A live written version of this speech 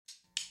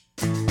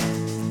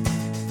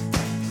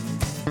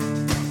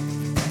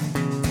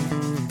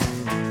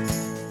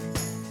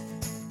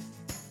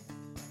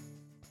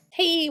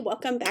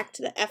welcome back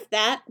to the F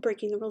That,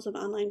 Breaking the Rules of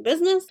Online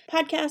Business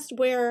podcast,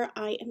 where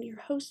I am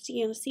your host,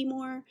 Deanna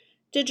Seymour,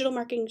 digital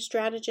marketing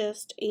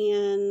strategist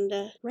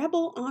and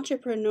rebel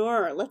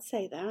entrepreneur. Let's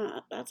say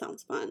that. That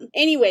sounds fun.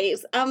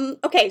 Anyways,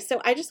 okay,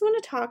 so I just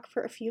want to talk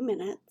for a few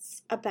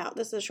minutes about,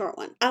 this is a short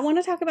one. I want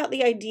to talk about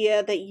the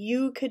idea that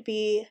you could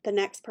be the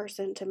next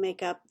person to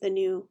make up the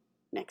new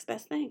next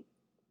best thing,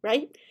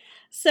 right?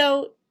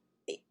 So,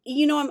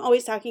 you know, I'm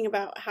always talking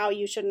about how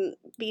you shouldn't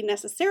be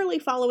necessarily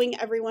following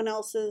everyone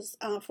else's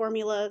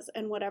formulas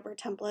and whatever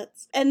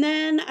templates. And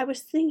then I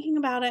was thinking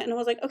about it and I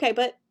was like, okay,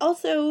 but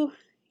also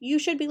you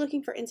should be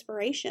looking for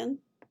inspiration,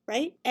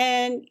 right?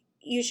 And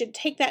you should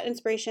take that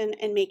inspiration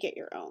and make it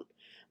your own.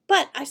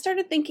 But I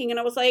started thinking and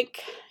I was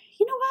like,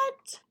 you know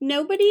what?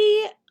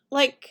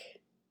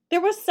 There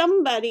was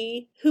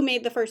somebody who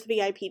made the first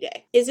VIP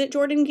day. Is it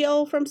Jordan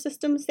Gill from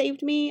Systems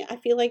Saved Me? I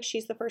feel like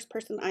she's the first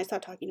person I saw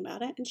talking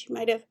about it, and she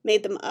might have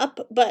made them up,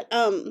 but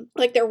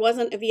there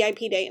wasn't a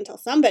VIP day until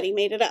somebody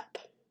made it up,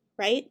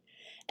 right?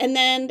 And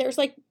then there's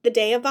like the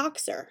day of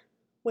Voxer,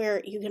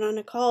 where you get on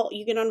a call,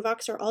 you get on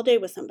Voxer all day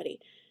with somebody.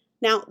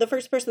 Now, the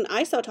first person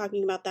I saw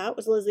talking about that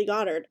was Lizzie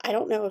Goddard. I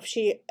don't know if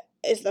she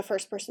is the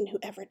first person who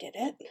ever did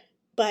it,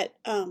 but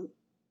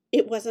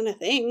it wasn't a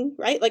thing,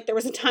 right? Like there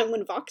was a time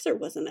when Voxer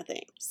wasn't a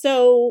thing.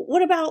 So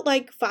what about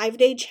like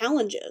 5-day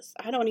challenges?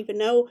 I don't even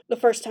know the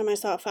first time I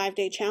saw a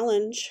 5-day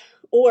challenge,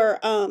 or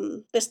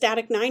the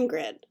Static 9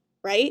 grid,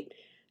 right?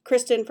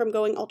 Kristen from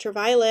Going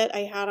Ultraviolet,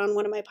 I had on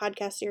one of my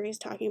podcast series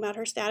talking about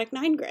her Static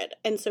 9 grid.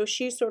 And so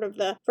she's sort of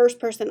the first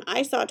person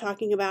I saw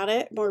talking about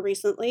it more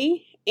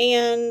recently.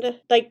 And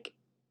like,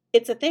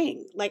 it's a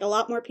thing. Like a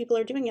lot more people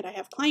are doing it. I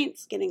have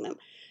clients getting them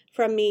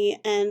from me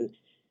and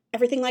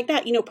everything like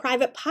that. You know,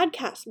 private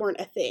podcasts weren't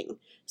a thing.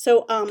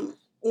 So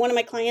one of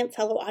my clients,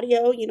 Hello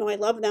Audio, you know, I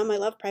love them. I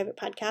love private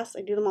podcasts.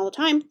 I do them all the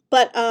time.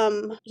 But,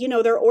 you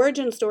know, their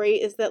origin story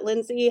is that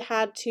Lindsay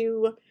had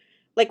to,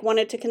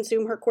 wanted to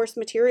consume her course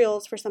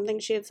materials for something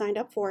she had signed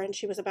up for, and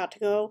she was about to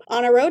go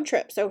on a road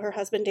trip. So her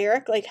husband,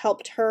 Derek,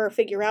 helped her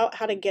figure out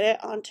how to get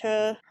it onto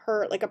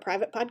her, a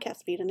private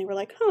podcast feed. And they were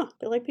like, I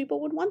feel like people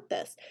would want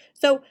this.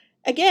 So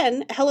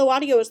again, Hello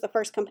Audio is the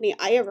first company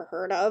I ever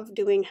heard of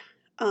doing,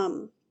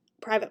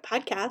 private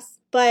podcasts,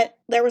 but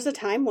there was a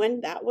time when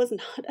that was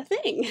not a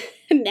thing.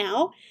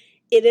 Now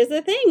it is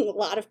a thing. A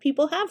lot of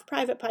people have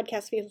private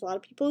podcast feeds. A lot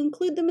of people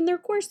include them in their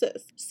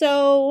courses.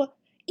 So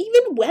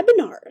even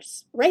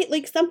webinars, right?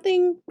 Like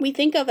something we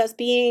think of as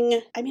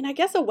being, I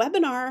guess a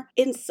webinar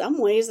in some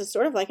ways is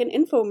sort of like an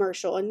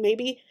infomercial, and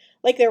maybe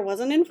there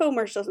wasn't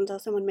infomercials until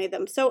someone made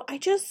them. So I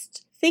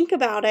just think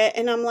about it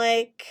and I'm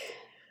like,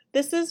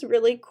 this is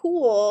really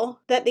cool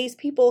that these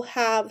people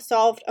have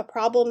solved a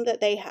problem that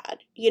they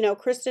had. You know,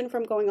 Kristen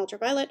from Going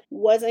Ultraviolet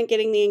wasn't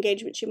getting the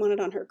engagement she wanted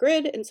on her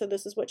grid, and so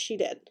this is what she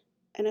did.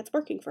 And it's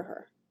working for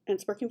her, and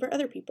it's working for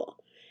other people.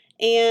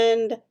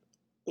 And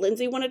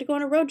Lindsay wanted to go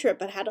on a road trip,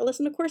 but had to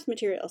listen to course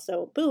material.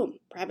 So boom,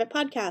 private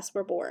podcasts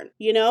were born.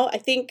 You know, I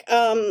think,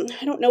 I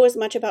don't know as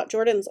much about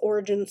Jordan's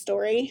origin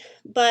story,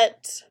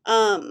 but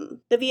the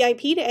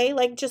VIP day,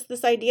 just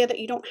this idea that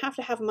you don't have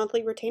to have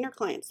monthly retainer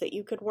clients, that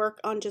you could work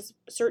on just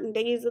certain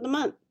days of the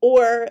month.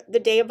 Or the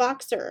day of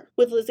Voxer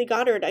with Lizzie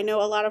Goddard. I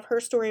know a lot of her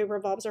story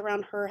revolves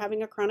around her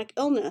having a chronic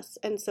illness.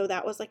 And so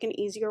that was an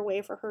easier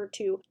way for her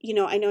to, you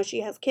know, I know she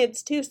has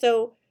kids too.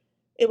 So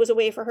it was a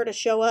way for her to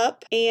show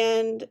up,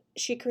 and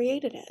she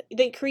created it.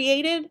 They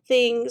created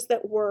things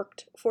that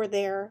worked for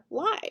their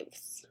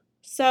lives.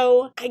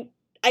 So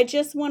I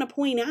just want to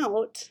point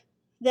out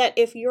that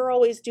if you're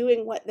always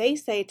doing what they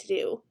say to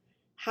do,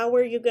 how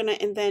are you going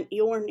to invent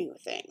your new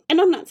thing? And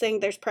I'm not saying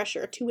there's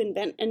pressure to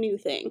invent a new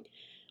thing,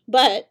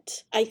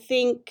 but I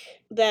think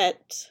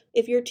that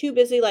if you're too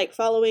busy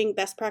following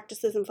best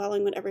practices and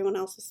following what everyone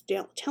else is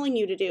telling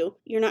you to do,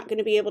 you're not going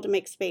to be able to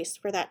make space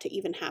for that to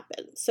even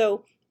happen.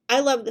 So I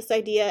love this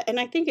idea,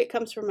 and I think it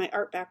comes from my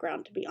art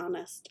background, to be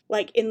honest.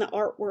 In the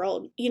art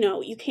world, you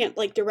know, you can't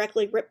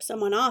directly rip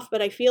someone off,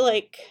 but I feel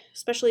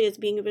especially as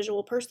being a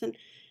visual person,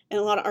 and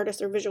a lot of artists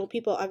are visual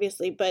people,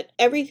 obviously, but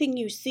everything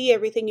you see,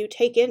 everything you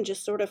take in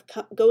just sort of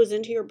goes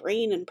into your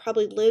brain and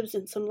probably lives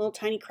in some little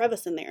tiny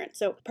crevice in there. And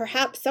so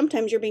perhaps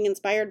sometimes you're being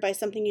inspired by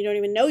something you don't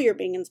even know you're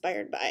being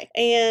inspired by,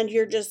 and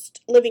you're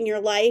just living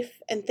your life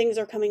and things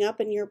are coming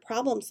up and you're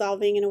problem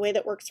solving in a way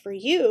that works for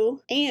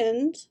you,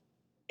 and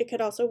it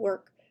could also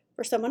work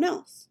for someone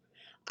else.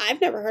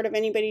 I've never heard of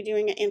anybody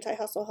doing an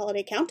anti-hustle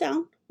holiday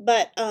countdown,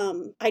 but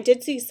I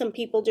did see some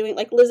people doing,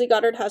 Lizzie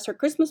Goddard has her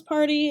Christmas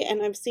party,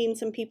 and I've seen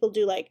some people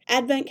do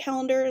advent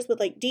calendars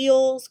with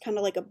deals, kind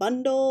of like a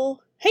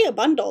bundle. Hey, a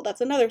bundle,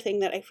 that's another thing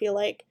that I feel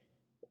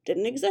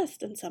didn't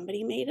exist and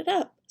somebody made it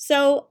up.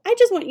 So I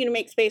just want you to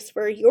make space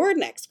for your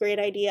next great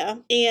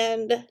idea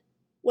and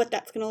what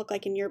that's going to look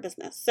like in your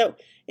business. So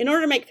in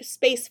order to make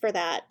space for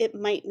that, it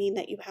might mean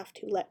that you have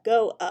to let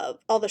go of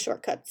all the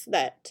shortcuts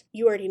that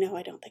you already know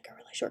I don't think are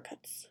really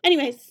shortcuts.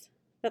 Anyways,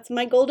 that's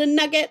my golden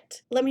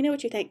nugget. Let me know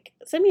what you think.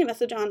 Send me a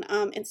message on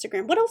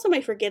Instagram. What else am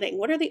I forgetting?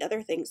 What are the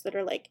other things that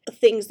are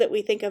things that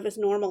we think of as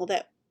normal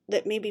that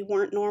maybe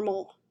weren't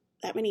normal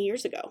that many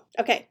years ago.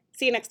 Okay,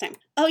 see you next time.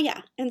 Oh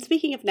yeah, and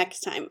speaking of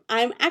next time,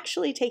 I'm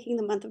actually taking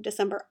the month of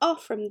December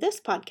off from this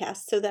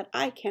podcast so that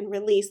I can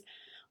release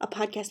a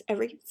podcast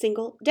every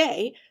single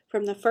day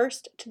from the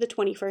 1st to the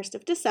 21st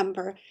of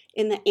December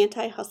in the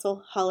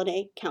Anti-Hustle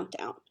Holiday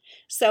Countdown.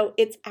 So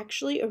it's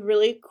actually a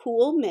really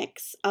cool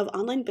mix of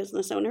online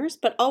business owners,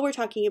 but all we're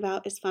talking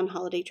about is fun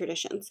holiday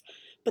traditions.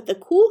 But the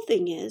cool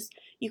thing is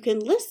you can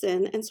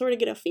listen and sort of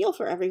get a feel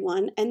for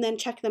everyone and then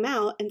check them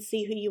out and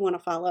see who you want to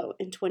follow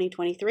in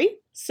 2023.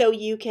 So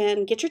you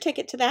can get your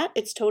ticket to that.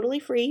 It's totally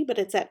free, but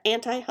it's at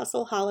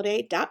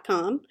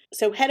antihustleHoliday.com.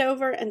 So head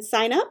over and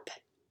sign up,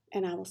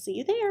 and I will see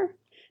you there.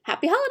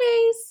 Happy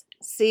holidays!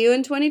 See you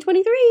in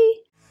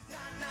 2023!